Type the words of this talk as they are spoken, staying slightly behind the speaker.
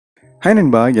Hi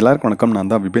நண்பா எல்லாருக்கும் வணக்கம். நான்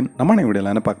தான் விபின். நம்ம வீடியோவில்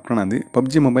என்ன பார்க்க போனால் வந்து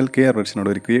PUBG மொபைல் கேஆர் வெர்ஷனோட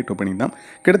ஒரு கிரியேட் ஓப்பனிங் தான்.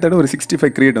 கிட்டத்தட்ட ஒரு 65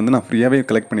 கிரியேட் வந்து நான் ஃப்ரீயாகவே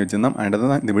கலெக்ட் பண்ணி வச்சிருந்தேன். அண்ட் அதை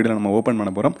தான் இந்த வீடியோவில் நம்ம ஓப்பன்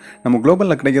பண்ண போகிறோம். நம்ம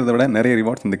குளோபலில் கிடைக்கிறத விட நிறைய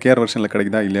ரிவார்ட்ஸ் இந்த கேஆர் வெர்ஷனில்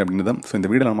கிடைக்குதா இல்லை அப்படின்னு தான் ஸோ இந்த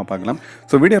வீடியோவில் நம்ம பார்க்கலாம்.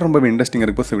 ஸோ வீடியோ ரொம்பவே இன்ட்ரெஸ்டிங்காக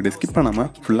இருக்கும். ஸோ வீடியோ ஸ்கிப்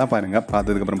பண்ணாமல் ஃபுல்லாக பாருங்கள்.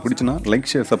 பார்த்ததுக்கப்புறம் பிடிச்சினா லைக்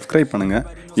ஷேர் சப்ஸ்கிரைப் பண்ணுங்கள்.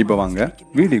 இப்போ வாங்க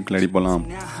வீடியோக்குள்ள அடி போகலாம்.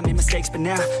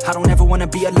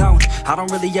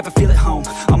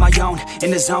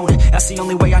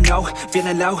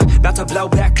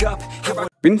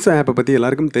 பின்ஸ் ஆப்பை பற்றி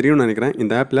எல்லாருக்கும் தெரியும்னு நினைக்கிறேன்.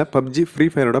 இந்த ஆப்பில் PUBG free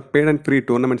ஃபயரோட bad and free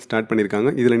tournament start பண்ணியிருக்காங்க.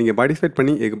 இதில் நீங்கள் பார்ட்டிசிபேட்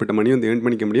பண்ணி ஏகப்பட்ட மணி வந்து ஏர்ன்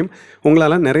பண்ணிக்க முடியும்.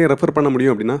 உங்களால் நிறைய ரெஃபர் பண்ண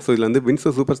முடியும் அப்படின்னா ஸோ இதில் வந்து வின்ஸ்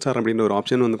சூப்பர் ஸ்டார் அப்படின்ற ஒரு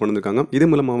ஆப்ஷன் வந்து கொண்டு வந்திருக்காங்க. இது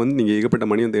மூலமாக வந்து நீங்கள் ஏகப்பட்ட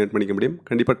மணி வந்து ஏர்ன் பண்ணிக்க முடியும்.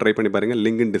 கண்டிப்பாக ட்ரை பண்ணி பாருங்கள்.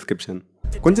 Link in description.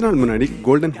 கொஞ்ச நாள் முன்னாடி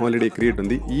கோல்டன் ஹாலிடே கிரியேட்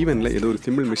வந்து ஈவெண்ட்டில் ஏதோ ஒரு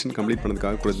சிம்பிள் மிஷன் கம்ப்ளீட்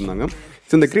பண்ணதுக்காக கொடுத்துருந்தாங்க.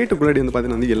 ஸோ இந்த கிரியேட்டுக்குள்ளாடி வந்து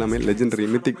பார்த்தீங்கன்னா வந்து எல்லாமே லெஜெண்டரி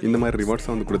மித்திக் இந்த மாதிரி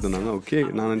ரிவார்ட்ஸாக வந்து கொடுத்துருந்தாங்க. ஓகே,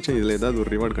 நான் நினச்சேன் இதில் ஏதாவது ஒரு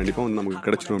ரிவார்டு கண்டிப்பாக வந்து நமக்கு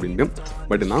கிடச்சிடும் அப்படின்ட்டு.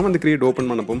 பட் நான் வந்து கிரியேட்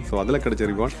ஓப்பன் பண்ணப்போம். ஸோ அதில் கிடச்ச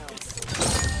ரிவார்ட்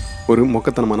ஒரு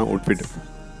மொக்கத்தனமான அவுட்ஃபிட்.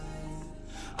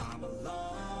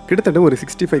 கிட்டத்தட்ட ஒரு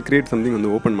 65 கிரியேட் சம்திங் வந்து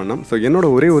ஓப்பன் பண்ணோம். ஸோ என்னோட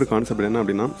ஒரே ஒரு கான்செப்ட் என்ன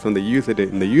அப்படின்னா ஸோ இந்த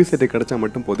யூஎஸ்ஏ கிடச்சா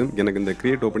மட்டும் போதும் எனக்கு இந்த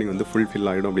கிரியேட் ஓப்பனிங் வந்து ஃபுல்ஃபில்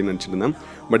ஆகிடும் அப்படின்னு நினச்சிருந்தேன்.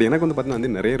 பட் எனக்கு வந்து பார்த்தீங்கன்னா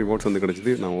வந்து நிறைய ரிவார்ட்ஸ் வந்து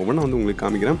கிடச்சிது. நான் ஒவ்வொன்றா வந்து உங்களுக்கு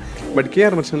காமிக்கிறேன். பட்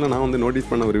கேஆர் வெர்ஷனில் நான் வந்து நோட்டீஸ்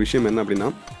பண்ண ஒரு விஷயம் என்ன அப்படின்னா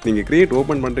நீங்கள் கிரியேட்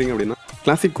ஓப்பன் பண்ணுறீங்க அப்படின்னா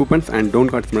classic coupons and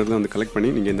down cards மாதிரி வந்து கலெக்ட் பண்ணி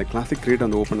நீங்கள் இந்த கிளாசிக் கிரியேட்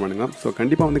வந்து ஓப்பன் பண்ணுங்கள். ஸோ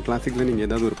கண்டிப்பாக வந்து கிளாசிக்கில் நீங்கள்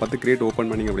ஏதாவது ஒரு 10 கிரியேட் ஓப்பன்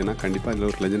பண்ணிங்க அப்படின்னா கண்டிப்பாக இதில்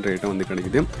ஒரு லெஜெண்டரி ஐட்டம் வந்து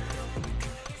கிடைக்குது.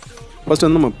 ஃபர்ஸ்ட்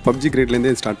வந்து நம்ம PUBG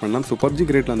கிரேட்லேருந்தே ஸ்டார்ட் பண்ணலாம். ஸோ PUBG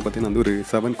கிரேட்டில் வந்து பார்த்தீங்கன்னா வந்து ஒரு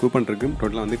 7 கூப்பன் இருக்குது.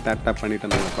 டோட்டலாக வந்து டேப் பண்ணிவிட்டு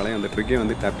அந்த பழைய அந்த ட்ரிக்கே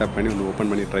வந்து டேப் பண்ணி வந்து ஓப்பன்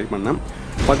பண்ணி ட்ரை பண்ணேன்.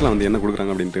 பார்க்கலாம் வந்து என்ன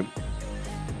கொடுக்குறாங்க அப்படின்ட்டு.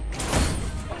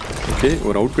 ஓகே,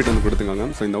 ஒரு அவுட்ஃபிட் வந்து கொடுத்துருக்காங்க.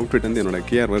 ஸோ இந்த அவுட்ஃபிட் வந்து என்னோட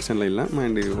கேஆர் வெர்ஷனில் இல்லை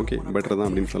அண்ட் ஓகே பெட்டர் தான்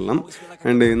அப்படின்னு சொல்லலாம்.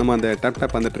 அண்டு நம்ம அந்த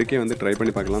டேப் அந்த ட்ரிக்கே வந்து ட்ரை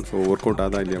பண்ணி பார்க்கலாம். ஸோ ஒர்க் அவுட்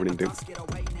ஆதா இல்லையா அப்படின்ட்டு.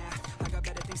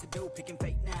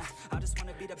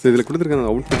 ஸோ இதில் கொடுத்துருக்க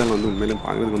அந்த அவுட்ஃபிட்டெல்லாம் வந்து உண்மையிலே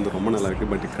பார்க்குறதுக்கு வந்து ரொம்ப நல்லா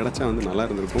இருக்குது. பட் கிடச்சா வந்து நல்லா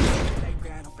இருந்திருக்கும்.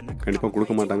 கண்டிப்பாக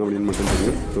கொடுக்க மாட்டாங்க அப்படின்னு மட்டும்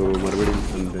தெரியும். ஸோ மறுபடியும்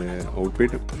அந்த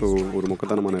அவுட்ஃபிட் ஸோ ஒரு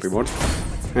மொக்கத்தனமான ரிவார்ட்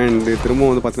அண்டு திரும்பவும்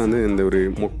வந்து பார்த்தீங்கன்னா வந்து இந்த ஒரு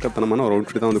மொக்கத்தனமான ஒரு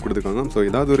அவுட்ஃபிட் தான் வந்து கொடுத்துருக்காங்க. ஸோ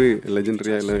ஏதாவது ஒரு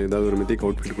லெஜெண்டரியாக இல்லை ஏதாவது ஒரு மித்திக்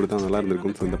அவுட்ஃபிட் கொடுத்தா நல்லா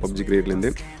இருந்திருக்கும். ஸோ இந்த PUBG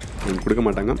கிரியேட்லேருந்து கொடுக்க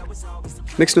மாட்டாங்க.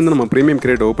 நெக்ஸ்ட் வந்து நம்ம ப்ரீமியம்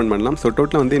கிரியேட் ஓப்பன் பண்ணலாம். ஸோ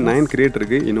டோட்டலாக வந்து 9 கிரியேட்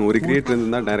இருக்குது. இன்னும் ஒரு கிரியேட்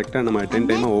இருந்தால் டேரெக்டாக நம்ம 10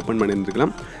 டைமாக ஓப்பன்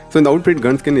பண்ணியிருந்துருக்கலாம். ஸோ இந்த அவுட்ஃபிட்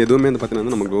கன் ஸ்கின் எதுவுமே வந்து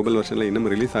பார்த்தீங்கன்னா நம்ம குளோபல் வெர்ஷனில் இன்னும்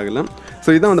ரிலீஸ் ஆகலாம். ஸோ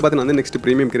இதான் வந்து பார்த்தீங்கன்னா வந்து நெக்ஸ்ட்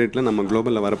ப்ரீமியம் கிரியேட்டில் நம்ம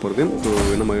குளோபலில் வரப்போகுது. ஸோ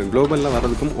நம்ம குளோபலில்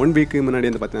வரதுக்கும் 1 வீக்கு முன்னாடி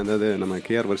வந்து பார்த்தீங்கன்னா அதாவது நம்ம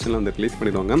கேஆர் வெர்ஷனில் வந்து ரிலீஸ்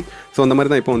பண்ணிடுவாங்க. ஸோ அந்த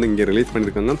மாதிரி தான் இப்போ வந்து இங்கே ரிலீஸ்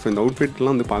பண்ணியிருக்காங்க. ஸோ இந்த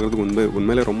அவுட்ஃபிட்லாம் வந்து பார்க்குறதுக்கு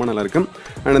உண்மையிலே ரொம்ப நல்லாயிருக்கும்.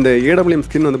 அண்ட் அந்த AWM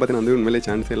ஸ்கின் வந்து பார்த்தீங்கன்னா வந்து உண்மையிலே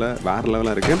சான்ஸே இல்லை, வேறு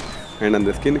லெவலாக இருக்குது. அண்ட்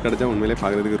அந்த ஸ்கின் கிடச்சா உண்மையிலே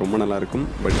பார்க்குறதுக்கு ரொம்ப நல்லாயிருக்கும்.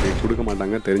 பட் கொடுக்க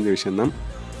மாட்டாங்க, தெரிஞ்ச விஷயந்தான்.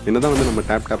 என்ன தான் வந்து நம்ம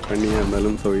டேப் பண்ணியே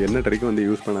இருந்தாலும் ஸோ என்ன ட்ரிக் வந்து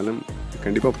யூஸ் பண்ணாலும்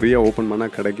கண்டிப்பாக ஃப்ரீயாக ஓப்பன்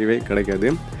பண்ணால்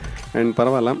கிடைக்காது. அண்ட்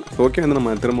பரவாயில்ல. ஸோ ஓகே, வந்து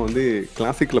நம்ம திரும்ப வந்து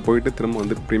கிளாசிக்கில் போயிட்டு திரும்ப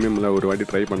வந்து ப்ரீமியமில் ஒரு வாட்டி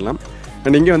ட்ரை பண்ணலாம்.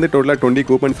 அண்ட் இங்கே வந்து டோட்டலாக 20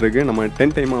 கூப்பன்ஸ் இருக்குது. நம்ம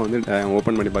 10 டைமாக வந்து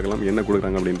ஓப்பன் பண்ணி பார்க்கலாம் என்ன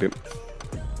கொடுக்குறாங்க அப்படின்ட்டு.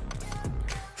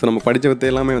 ஸோ நம்ம படித்தவத்தை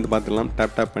எல்லாமே வந்து பார்த்துக்கலாம்.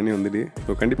 டேப் பண்ணி வந்துட்டு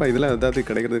ஸோ கண்டிப்பாக இதில் ஏதாவது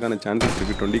கிடைக்கிறதுக்கான சான்சஸ்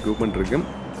இருக்குது. 20 கூப்பன் இருக்குது.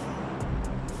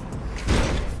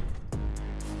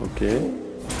 ஓகே,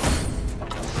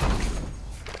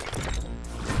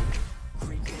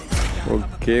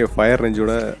 ஓகே, ஃபயர்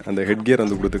ரேஞ்சோட அந்த ஹெட் கியர்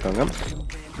வந்து கொடுத்துருக்காங்க.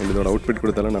 அண்ட் இதோட அவுட்ஃபிட்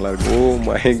கொடுத்தாலும் நல்லாயிருக்கும். ஓ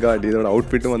மை காட், இதோட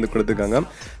அவுட்ஃபிட்டும் வந்து கொடுத்துருக்காங்க.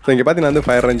 ஸோ இங்கே பார்த்தீங்கன்னா வந்து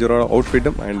ஃபயர் ரேஞ்சரோட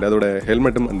அவுட்ஃபிட்டும் அண்ட் அதோட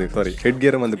ஹெல்மெட்டும் வந்து ஹெட்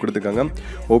கியரும் வந்து கொடுத்துருக்காங்க.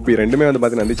 ஓபி ரெண்டுமே வந்து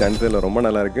பார்த்தீங்கன்னா வந்து சான்ஸில் ரொம்ப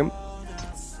நல்லாயிருக்கு.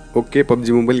 ஓகே, PUBG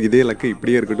மொபைல் இதே லக்கு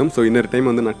இப்படியே இருக்கட்டும். ஸோ இன்னொரு டைம்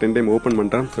வந்து நான் 10 டைம் ஓப்பன்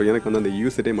பண்ணுறேன். ஸோ எனக்கு வந்து அந்த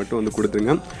யூஎஸ்ஏ மட்டும் வந்து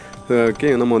கொடுத்துருங்க. ஓகே,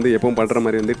 நம்ம வந்து எப்பவும் பண்ணுற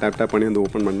மாதிரி வந்து டேப் பண்ணி வந்து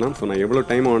ஓப்பன் பண்ணலாம். ஸோ நான் எவ்வளோ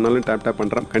டைம் ஆனாலும் டேப்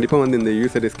பண்ணுறேன். கண்டிப்பாக வந்து இந்த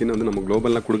யூஎஸ்ஏ ஸ்கின் வந்து நம்ம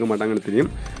குளோபலில் கொடுக்க மாட்டாங்கன்னு தெரியும்.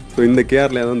 ஸோ இந்த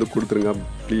கேஆரில் ஏதாவது வந்து கொடுத்துருங்க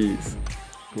ப்ளீஸ்.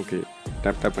 ஓகே,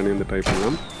 டேப் பண்ணி வந்து ட்ரை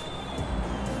பண்ணலாம்.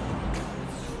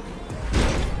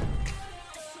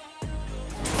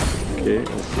 Okay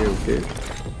okay okay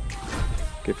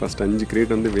okay first 5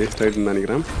 create வந்து வேஸ்ட் ஆகிட்டுன்னு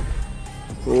நினைக்கிறேன்.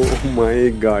 Oh my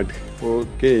God.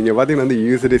 ஓகே, இங்கே பார்த்தீங்கன்னா வந்து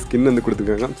யூஎஸ்ஏ ஸ்கின் வந்து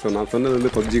கொடுத்துருக்காங்க. ஸோ நான் சொன்னது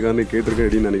வந்து PUBGக்காரனே கேட்டிருக்கேன்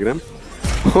அப்படின்னு நினைக்கிறேன்.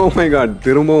 ஓ மை காட்,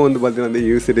 திரும்பவும் வந்து பார்த்தீங்கன்னா வந்து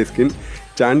யூஎஸ்ஏ ஸ்கின்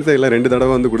சான்ஸே இல்லை, 2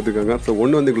 தடவை வந்து கொடுத்துருக்காங்க. ஸோ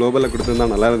ஒன்று வந்து குளோபலில் கொடுத்துருந்தா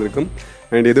நல்லா இருந்திருக்கும்.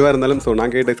 அண்ட் எதுவாக இருந்தாலும் ஸோ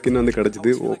நான் கேட்ட ஸ்கின் வந்து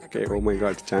கிடச்சிது. ஓகே, ஓ மை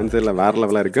காட், சான்ஸே இல்லை, வேறு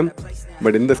லெவலாக இருக்குது.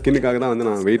 பட் இந்த ஸ்கின்னுக்காக தான் வந்து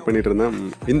நான் வெயிட் பண்ணிட்டு இருந்தேன்.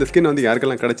 இந்த ஸ்கின் வந்து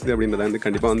யாருக்கெல்லாம் கிடச்சிது அப்படின்றத வந்து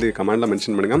கண்டிப்பாக வந்து கமெண்டில்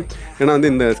மென்ஷன் பண்ணுங்கள். ஏன்னா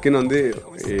வந்து இந்த ஸ்கின் வந்து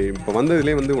இப்போ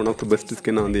வந்ததுலேயே வந்து ஒன் ஆஃப் த பெஸ்ட்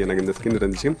ஸ்கின்னாக வந்து எனக்கு இந்த ஸ்கின்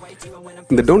இருந்துச்சு.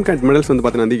 இந்த டவுன் கார்ட் மெடல்ஸ் வந்து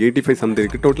பார்த்தீங்கன்னா வந்து 85 சம்திங்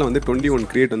இருக்குது. டோட்டலாக வந்து 21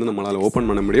 கிரியேட் வந்து நம்மளால் ஓப்பன்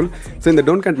பண்ண முடியும். ஸோ இந்த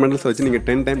டவுன் கார்ட் மெடல்ஸ் வச்சு நீங்கள்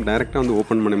 10 டைம் டேரெக்டாக வந்து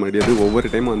ஓப்பன் பண்ண முடியாது. ஒவ்வொரு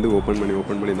டைமும் வந்து ஓப்பன் பண்ணி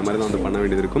இந்த மாதிரி தான் வந்து பண்ண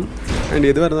வேண்டியது இருக்கும். அண்ட்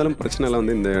எதுவாக இருந்தாலும் பிரச்சனை இல்லை.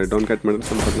 வந்து இந்த டவுன் கார்ட்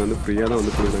மெடல்ஸ் வந்து பார்த்தீங்கன்னா வந்து ஃப்ரீயாக தான்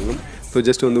வந்து கொடுக்குறாங்க. ஸோ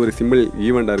ஜஸ்ட் வந்து ஒரு சிம்பிள்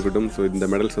ஈவெண்ட்டாக இருக்கட்டும். ஸோ இந்த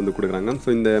மெடல்ஸ் வந்து கொடுக்குறாங்க. ஸோ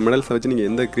இந்த மெடல்ஸை வச்சு நீங்கள்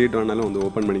எந்த கிரியேட் வேணாலும் வந்து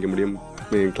ஓப்பன் பண்ணிக்க முடியும்.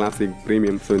 கிளாசிக்,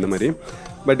 ப்ரீமியம், ஸோ இந்த மாதிரி.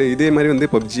 பட் இதே மாதிரி வந்து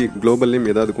பப்ஜி குளோபல்லையும்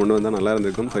ஏதாவது கொண்டு வந்தால் நல்லா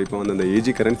இருந்திருக்கும். ஸோ இப்போ வந்து அந்த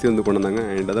ஏஜி கரன்சி வந்து கொண்டு வந்தாங்க.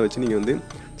 அண்ட் அதை வச்சு நீங்கள் வந்து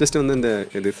ஜஸ்ட் வந்து இந்த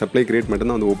இது சப்ளை கிரியேட்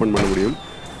மட்டும்தான் வந்து ஓப்பன் பண்ண முடியும்.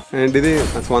 அண்ட் இது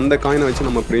ஸோ அந்த காயினை வச்சு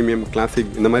நம்ம ப்ரீமியம்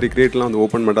கிளாசிக் இந்த மாதிரி கிரியேட்லாம் வந்து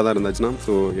ஓப்பன் பண்ணுறதா இருந்துச்சுன்னா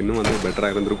ஸோ இன்னும் வந்து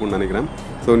பெட்டராக இருந்திருக்கும்னு நினைக்கிறேன்.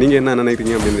 ஸோ நீங்கள் என்ன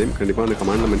நினைக்கிறீங்க அப்படின்றதையும் கண்டிப்பாக வந்து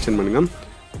கமெண்ட்டில் மென்ஷன் பண்ணுங்கள்.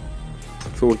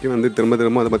 ஸோ ஓகே வந்து திரும்ப அதை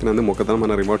பார்த்தீங்கன்னா வந்து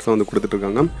மொக்கத்தனமான ரிவார்ட்ஸாக வந்து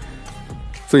கொடுத்துட்ருக்காங்க.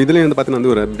 ஸோ இதுலேயும் வந்து பார்த்தீங்கன்னா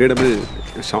வந்து ஒரு அப்கிரேடபிள்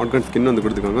ஷார்ட் கன் ஸ்கின் வந்து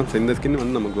கொடுத்துருக்காங்க. ஸோ இந்த ஸ்கின்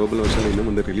வந்து நம்ம குளோபல் வெர்ஷனில் இன்னும்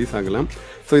வந்து ரிலீஸ் ஆகலாம்.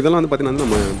 ஸோ இதெல்லாம் வந்து பார்த்தீங்கன்னா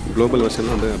நம்ம குளோபல்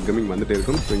வெர்ஷனில் வந்து அப்கமிங் வந்துட்டே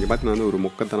இருக்கும். ஸோ இங்கே பார்த்தீங்கன்னா வந்து ஒரு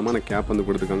மொக்கத்தனமான கேப் வந்து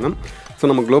கொடுத்துருக்காங்க.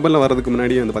 ஸோ நம்ம குளோபலில் வரதுக்கு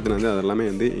முன்னாடியே வந்து பார்த்தீங்கன்னா வந்து அதெல்லாமே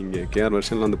வந்து இங்கே கேஆர்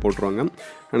வெர்ஷனில் வந்து போட்டுருவாங்க.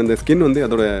 அண்ட் இந்த ஸ்கின் வந்து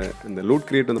அதோட அந்த லூட்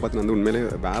கிரியேட் வந்து பார்த்தீங்கன்னா வந்து உண்மையிலே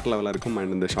வேறு லெவலாக இருக்கும்.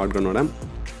 அண்ட் இந்த ஷார்ட் கன்னோட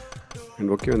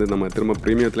அண்ட் ஓகே வந்து நம்ம திரும்ப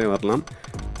ப்ரீமியத்துலேயே வரலாம்.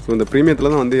 ஸோ இந்த ப்ரீமியத்தில்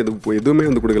தான் வந்து எதுவுமே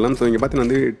வந்து கொடுக்கலாம். ஸோ இங்கே பார்த்தீங்கன்னா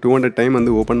வந்து 200 டைம்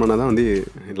வந்து ஓப்பன் பண்ணால் தான் வந்து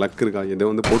லக் இருக்கா ஏதோ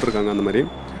வந்து போட்டிருக்காங்க அந்த மாதிரி.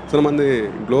 ஸோ நம்ம வந்து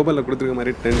குளோபலில் கொடுத்துருக்க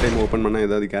மாதிரி 10 டைம் ஓப்பன் பண்ணால்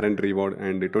ஏதாவது கேரண்டி ரிவார்டு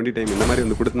அண்ட் 20 டைம் இந்த மாதிரி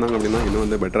வந்து கொடுத்துருந்தாங்க அப்படின்னா இன்னும்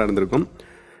வந்து பெட்டராக இருந்திருக்கும்.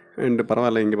 அண்ட்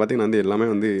பரவாயில்ல இங்கே பார்த்தீங்கன்னா வந்து எல்லாமே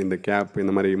வந்து இந்த கேப்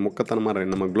இந்த மாதிரி மொக்கத்தனமாக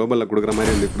நம்ம குளோபலில் கொடுக்குற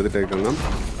மாதிரி வந்து கொடுத்துட்டு இருக்காங்க.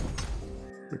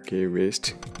 Okay waste.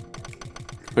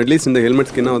 அட்லீஸ்ட் இந்த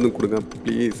ஹெல்மெட் ஸ்கின்னாக வந்து கொடுங்க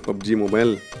ப்ளீஸ் பப்ஜி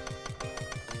மொபைல்.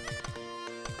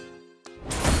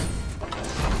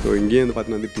 ஸோ இங்கேயே வந்து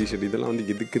பார்த்தீங்கன்னா வந்து டிஷர்ட் இதெல்லாம் வந்து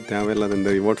எதுக்கு தேவையில்லாத இந்த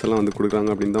ரிவார்ட்ஸ் எல்லாம் வந்து கொடுக்குறாங்க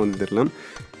அப்படின்னு தான் வந்து தெரியல.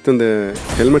 ஸோ இந்த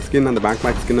ஹெல்மெட் ஸ்கின் அந்த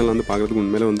பேக் ஸ்கின்னெல்லாம் வந்து பார்க்குறதுக்கு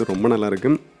உண்மையிலே வந்து ரொம்ப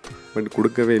நல்லாயிருக்கு. பட்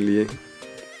கொடுக்கவே இல்லையே.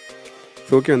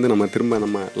 ஸோ ஓகே வந்து நம்ம திரும்ப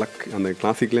நம்ம லக் அந்த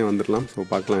கிளாசிக்லேயே வந்துடலாம். ஸோ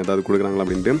பார்க்கலாம் ஏதாவது கொடுக்குறாங்களா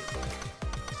அப்படின்ட்டு.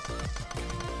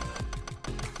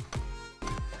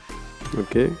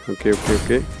 Okay okay okay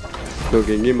okay so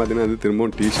okay இங்கேயும் பார்த்தீங்கன்னா அது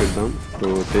திரும்பவும் டிஷர்ட் தான். ஸோ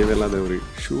தேவையில்லாத ஒரு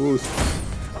ஷூஸ்.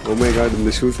 ஓ மை காட்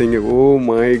இந்த ஷூஸ் இங்கே ஓ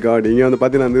மை காட் இங்கே வந்து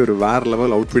பார்த்தீங்கன்னா வந்து ஒரு வேறு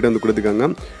லெவல் அவுட்ஃபிட் வந்து கொடுத்துருக்காங்க.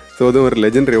 ஸோ அது ஒரு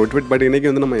லெஜெண்டரி அவுட்ஃபிட். பட் இன்றைக்கி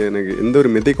வந்து நம்ம எனக்கு எந்த ஒரு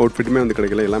மித்திக் அவுட்ஃபிட்டுமே வந்து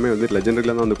கிடைக்கல. எல்லாமே வந்து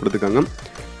லெஜெண்டரியில் தான் வந்து கொடுத்துருக்காங்க.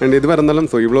 அண்ட் எதுவாக இருந்தாலும்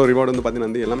ஸோ இவ்வளோ ரிவார்டு வந்து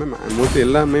பார்த்தீங்கன்னா வந்து எல்லாமே மோஸ்ட்லி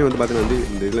எல்லாமே வந்து பார்த்தீங்கன்னா வந்து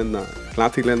இந்த இதுலேருந்து தான்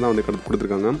கிளாசிக்லேருந்து தான் வந்து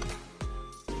கொடுத்துருக்காங்க.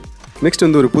 நெக்ஸ்ட்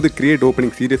வந்து ஒரு புது கிரியேட்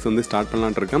ஓப்பனிங் சீரியஸ் வந்து ஸ்டார்ட்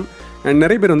பண்ணலான்னு இருக்கேன். அண்ட்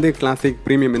நிறைய பேர் வந்து கிளாசிக்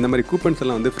ப்ரீமியம் இந்த மாதிரி கூப்பன்ஸ்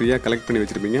எல்லாம் வந்து ஃப்ரீயாக கலெக்ட் பண்ணி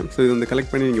வச்சிருப்பீங்க. ஸோ இது வந்து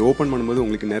கலெக்ட் பண்ணி நீங்கள் ஓப்பன் பண்ணும்போது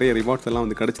உங்களுக்கு நிறைய ரிவார்ட்ஸ் எல்லாம்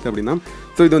வந்து கிடச்சிது அப்படின்னா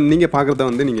ஸோ இது வந்து நீங்கள் பார்க்குறத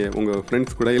வந்து நீங்கள் உங்கள்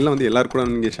ஃப்ரெண்ட்ஸ் கூட இல்லை வந்து எல்லாரும் கூட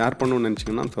நீங்கள் ஷேர் பண்ணணும்னு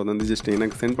நினச்சிங்கன்னா ஸோ அது வந்து ஜஸ்ட்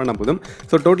எனக்கு சென்ட் பண்ணால் போதும்.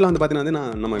 ஸோ டோட்டலாக வந்து பார்த்தீங்கன்னா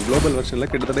வந்து நம்ம குளோபல் வெர்ஷனில்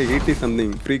கிட்டத்தட்ட 80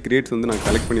 சம்திங் ஃப்ரீ கிரியேட்ஸ் வந்து நான்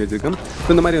கலெக்ட் பண்ணி வச்சிருக்கேன். ஸோ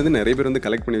இந்த மாதிரி வந்து நிறைய பேர் வந்து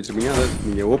கலெக்ட் பண்ணி வச்சிருப்பீங்க. அதை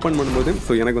நீங்கள் ஓப்பன் பண்ணும்போது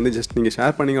ஸோ எனக்கு வந்து ஜஸ்ட் நீங்கள்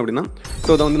ஷேர் பண்ணிங்க அப்படின்னா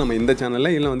ஸோ அதை வந்து நம்ம இந்த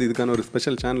சேனலில் இல்லை வந்து இதுக்கான ஒரு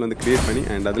ஸ்பெஷல் சேனல் வந்து கிரியேட் பண்ணி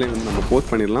அண்ட் அதிலே வந்து நம்ம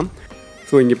போஸ்ட் பண்ணிடலாம்.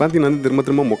 ஸோ இங்கே பார்த்தீங்கன்னா வந்து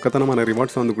திரும்ப மொக்கத்தனமான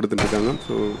ரிவார்ட்ஸ் வந்து கொடுத்துட்ருக்காங்க.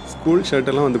 ஸோ ஸ்கூல்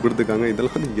ஷர்ட்டெல்லாம் வந்து கொடுத்துருக்காங்க.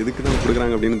 இதெல்லாம் வந்து எதுக்கு தான்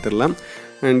கொடுக்குறாங்க அப்படின்னு தெரியல.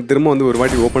 அண்ட் திரும்ப வந்து ஒரு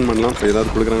வாட்டி ஓப்பன் பண்ணலாம். ஸோ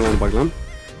ஏதாவது கொடுக்குறாங்களான்னு பார்க்கலாம்.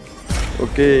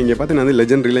 ஓகே இங்கே பார்த்தீங்கன்னா வந்து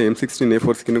லெஜெண்டரியில்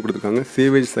M16A4 ஸ்கின் கொடுத்துருக்காங்க.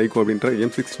 சேவேஜ் சைக்கோ அப்படின்ற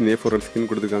M16A4 ஸ்கின்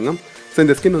கொடுத்துருக்காங்க. ஸோ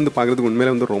இந்த ஸ்கின் வந்து பார்க்குறதுக்கு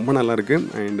உண்மையிலே வந்து ரொம்ப நல்லாயிருக்கு.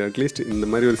 அண்ட் அட்லீஸ்ட் இந்த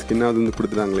மாதிரி ஒரு ஸ்கின்னாவது வந்து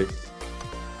கொடுத்துட்டாங்களே.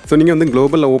 ஸோ நீங்கள் வந்து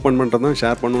குளோபலில் ஓப்பன் பண்ணுறது தான்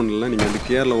ஷேர் பண்ணணும் இல்லை நீங்கள் வந்து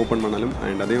கேரில் ஓப்பன் பண்ணாலும்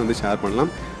அண்ட் அதையும் வந்து ஷேர்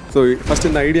பண்ணலாம். ஸோ ஃபஸ்ட்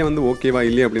இந்த ஐடியா வந்து ஓகேவா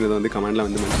இல்லையா அப்படின்றத வந்து கமெண்ட்டில்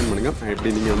வந்து மென்ஷன் பண்ணுங்கள். எப்படி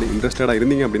நீங்கள் வந்து இன்ட்ரெஸ்டடாக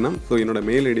இருந்தீங்க அப்படின்னா ஸோ என்னோட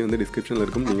மெயில் ஐடி வந்து டிஸ்கிரிப்ஷனில்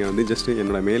இருக்கும். நீங்கள் வந்து ஜஸ்ட்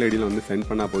என்னோட மெயில் ஐடியில் வந்து சென்ட்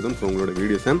பண்ணால் போதும். ஸோ உங்களோட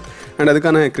வீடியோஸை அண்ட்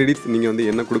அதுக்கான கிரெடிட்ஸ் நீங்கள் வந்து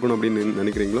என்ன கொடுக்கணும் அப்படின்னு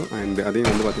நினைக்கிறீங்களோ அண்ட் அதையும்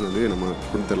வந்து பார்த்தீங்கன்னா வந்து நம்ம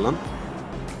கொடுத்துடலாம்.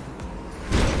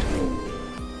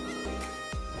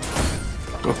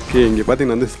 ஓகே இங்கே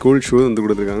பார்த்தீங்கன்னா வந்து ஸ்கூல் ஷூ வந்து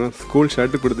கொடுத்துருக்காங்க. ஸ்கூல்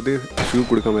ஷர்ட்டு கொடுத்துட்டு ஷூ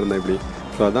கொடுக்காம இருந்தால் எப்படி?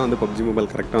 ஸோ அதான் வந்து பப்ஜி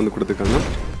மொபைல் கரெக்டாக வந்து கொடுத்துருக்காங்க.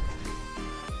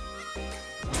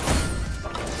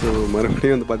 ஸோ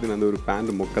மறுபடியும் வந்து பார்த்தீங்கன்னா அந்த ஒரு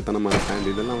பேண்ட் மொக்கத்தனமான பேண்ட்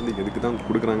இதெல்லாம் வந்து எதுக்கு தான்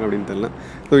கொடுக்குறாங்க அப்படின்னு தெரியல.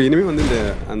 ஸோ இனிமேல் வந்து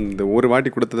அந்த ஒரு வாட்டி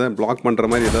கொடுத்ததை பிளாக் பண்ணுற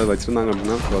மாதிரி ஏதாவது வச்சுருந்தாங்க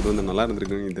அப்படின்னா ஸோ அது வந்து நல்லா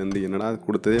இருந்திருக்கு. இது வந்து என்னடா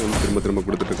கொடுத்ததே வந்து திரும்ப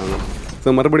கொடுத்துட்ருக்காங்க.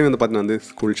 ஸோ மறுபடியும் வந்து பார்த்தீங்கன்னா வந்து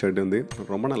ஸ்கூல் ஷர்ட் வந்து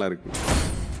ரொம்ப நல்லாயிருக்கு.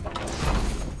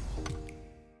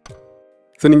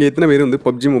 ஸோ நீங்கள் எத்தனை பேர் வந்து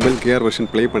PUBG mobile KR version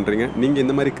play பண்ணுறீங்க? நீங்கள்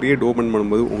இந்த மாதிரி கிரியேட் ஓப்பன்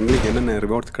பண்ணும்போது உங்களுக்கு என்னென்ன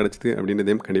ரிவார்ட்ஸ் கிடச்சிது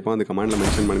அப்படின்றதையும் கண்டிப்பாக வந்து கமெண்ட்டில்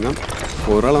மென்ஷன் பண்ணுங்கள்.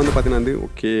 ஒரு ஆள் வந்து பார்த்தீங்கன்னா வந்து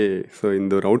ஓகே ஸோ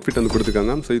இந்த ஒரு அவுட்ஃபிட் வந்து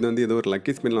கொடுத்துருக்காங்க. ஸோ இது வந்து ஏதோ ஒரு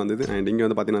லக்கி ஸ்பின்னில் வந்தது அண்ட் இங்கே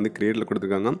வந்து பார்த்தீங்கன்னா வந்து கிரியேட்டில்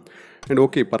கொடுத்துருக்காங்க. அண்ட்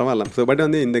ஓகே பரவாயில்ல. ஸோ பட்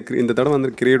வந்து இந்த தடவை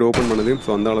வந்து கிரியேட் ஓப்பன் பண்ணது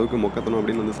ஸோ அந்த அளவுக்கு மொக்கத்தனம்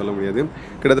அப்படின்னு வந்து சொல்ல முடியாது.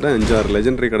 கிட்டத்தட்ட 5-6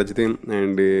 லெஜெண்டரி கிடச்சிது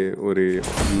அண்டு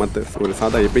ஒரு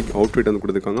சாதா எபிக் அவுட்ஃபிட் வந்து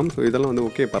கொடுத்துருக்காங்க. ஸோ இதெல்லாம் வந்து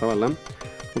ஓகே பரவாயில்ல.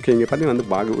 ஓகே இங்கே பார்த்தீங்கன்னா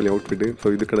வந்து பாகுபலி அவுட்ஃபிட்டு. ஸோ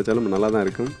இது கிடைச்சாலும் நல்லா தான்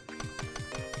இருக்கும்.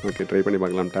 ஓகே ட்ரை பண்ணி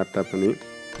பார்க்கலாம் டேப் பண்ணி.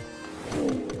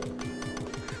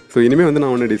 ஸோ இனிமேல் வந்து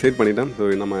நான் ஒன்று டிசைட் பண்ணிட்டேன். ஸோ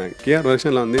நம்ம கேஆர்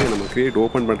வெர்ஷனில் வந்து நம்ம கிரியேட்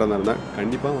ஓப்பன் பண்ணுறதா இருந்தால்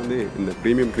கண்டிப்பாக வந்து இந்த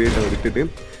ப்ரீமியம் கிரியேட்டை விட்டுட்டு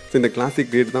ஸோ இந்த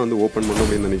கிளாசிக் கிரியேட் தான் வந்து ஓப்பன் பண்ணணும்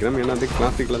அப்படின்னு நினைக்கிறேன். ஏன்னா வந்து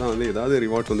கிளாசிக்கில் தான் வந்து ஏதாவது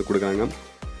ரிவார்ட்ஸ் வந்து கொடுக்குறாங்க.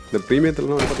 இந்த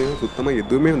ப்ரீமியத்துலலாம் வந்து பார்த்திங்கன்னா சுத்தமாக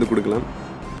எதுவுமே வந்து கொடுக்கலாம்.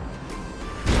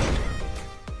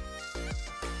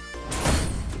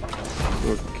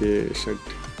 ஓகே ஷர்ட்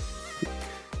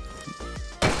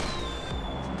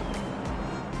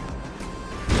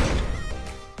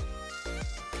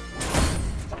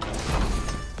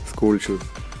ஸ்கூல் ஷூஸ்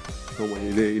ஆமாம்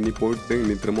இது இனி போட்டு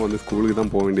இனி திரும்ப வந்து ஸ்கூலுக்கு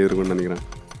தான் போக வேண்டியது இருக்கும்னு நினைக்கிறேன்.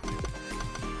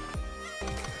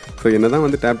 ஸோ என்ன தான்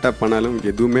வந்து டேப் பண்ணாலும்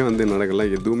எதுவுமே வந்து நடக்கலை.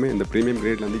 எதுவுமே இந்த ப்ரீமியம்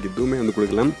கிரியேட்டில் வந்து எதுவுமே வந்து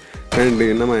கொடுக்கலாம். அண்டு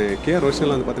நம்ம கேஆர்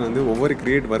வெர்ஷனில் வந்து பார்த்தீங்கன்னா வந்து ஒவ்வொரு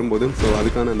கிரியேட் வரும்போதும் ஸோ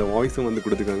அதுக்கான அந்த வாய்ஸும் வந்து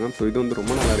கொடுத்துருக்காங்க. ஸோ இது வந்து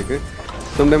ரொம்ப நல்லா இருக்குது.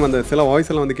 சம்டைம் அந்த சில வாய்ஸ்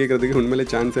எல்லாம் வந்து கேட்குறதுக்கு உண்மையிலே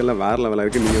சான்ஸ் எல்லாம் வேறு லெவலாக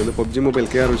இருக்குது. நீங்கள் வந்து PUBG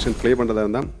mobile KR version play பண்ணுறதா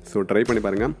இருந்தால் ஸோ ட்ரை பண்ணி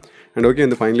பாருங்கள். அண்ட் ஓகே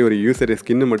இந்த ஃபைனலி ஒரு யூசர்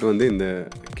ஸ்கின்னு மட்டும் வந்து இந்த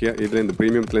இதில் இந்த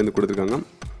ப்ரீமியத்துலேருந்து கொடுத்துருக்காங்க.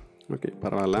 ஓகே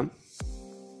பரவாயில்ல.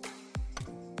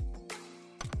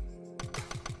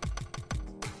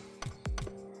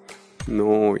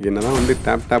 இன்னும் என்ன தான் வந்து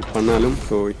டேப் பண்ணாலும்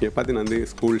ஸோ இங்கே பார்த்தீங்கன்னா வந்து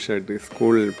school shirt,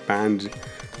 school pant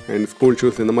and school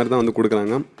shoes இந்த மாதிரி தான் வந்து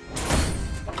கொடுக்குறாங்க.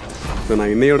 ஸோ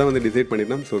நான் இன்னையோட வந்து டிசைட்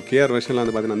பண்ணிட்டேன். ஸோ கேஆர் வெர்ஷனில்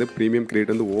வந்து பார்த்தீங்கன்னா வந்து ப்ரீமியம்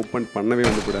கிரியேட் வந்து ஓப்பன் பண்ணவே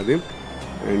வந்து கூடாது.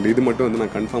 அண்ட் இது மட்டும் வந்து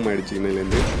நான் கன்ஃபார்ம் ஆகிடுச்சு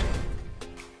இன்னையிலேருந்து.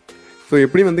 ஸோ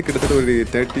எப்படி வந்து கிட்டத்தட்ட ஒரு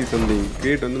 30 சம்திங்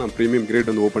கிரியேட் வந்து நான் ப்ரீமியம் கிரியேட்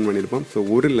வந்து ஓப்பன் பண்ணியிருப்போம். ஸோ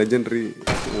ஒரு லெஜெண்டரி,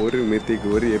 ஒரு மித்திக்,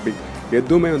 ஒரு எபிக்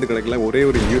எதுவுமே வந்து கிடைக்கல. ஒரே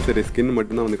ஒரு யூசர் ஸ்கின்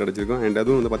மட்டும்தான் வந்து கிடச்சிருக்கும். அண்ட்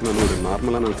அதுவும் வந்து பார்த்தீங்கன்னா ஒரு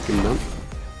நார்மலான ஸ்கின் தான்.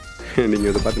 நீங்கள்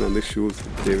வந்து பார்த்தீங்கன்னா வந்து ஷூஸ்,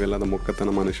 தேவையில்லாத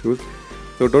மொக்கத்தனமான ஷூஸ்.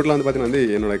 ஸோ டோட்டலாக வந்து பார்த்தீங்கன்னா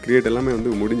வந்து என்னோடய கிரியேட் எல்லாமே வந்து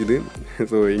முடிஞ்சுது.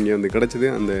 ஸோ இங்கே வந்து கிடச்சிது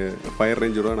அந்த ஃபயர்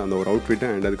ரேஞ்சோட அந்த ஒரு அவுட்ஃபிட்டு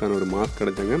அண்ட் அதுக்கான ஒரு மாஸ்க்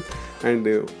கிடச்சாங்க.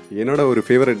 அண்டு என்னோட ஒரு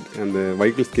ஃபேவரட் அந்த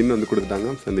வைக்கிள் ஸ்கின் வந்து கொடுத்துட்டாங்க,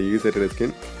 அந்த யூசர்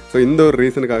ஸ்கின். ஸோ இந்த ஒரு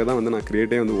ரீசனுக்காக தான் வந்து நான்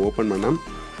கிரியேட்டே வந்து ஓப்பன் பண்ணேன்.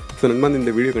 ஸோ நண்பா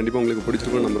இந்த வீடியோ கண்டிப்பாக உங்களுக்கு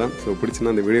பிடிச்சிருக்கும்னு நம்புறேன். ஸோ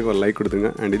பிடிச்சினா அந்த வீடியோக்கு ஒரு லைக்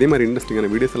கொடுத்துங்க. அண்ட் இதே மாதிரி இன்ட்ரெஸ்டிங்கான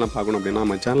வீடியோஸ் எல்லாம் பார்க்கணும் அப்படின்னா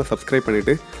நம்ம சேனலை சப்ஸ்கிரைப்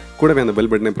பண்ணிவிட்டு கூடவே அந்த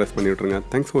பெல் பட்டனை ப்ரெஸ் பண்ணி விட்ருங்க.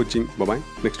 தேங்க்ஸ் ஃபார் வாட்சிங். பாய்.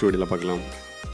 நெக்ஸ்ட் வீடியோவில் பார்க்கலாம்.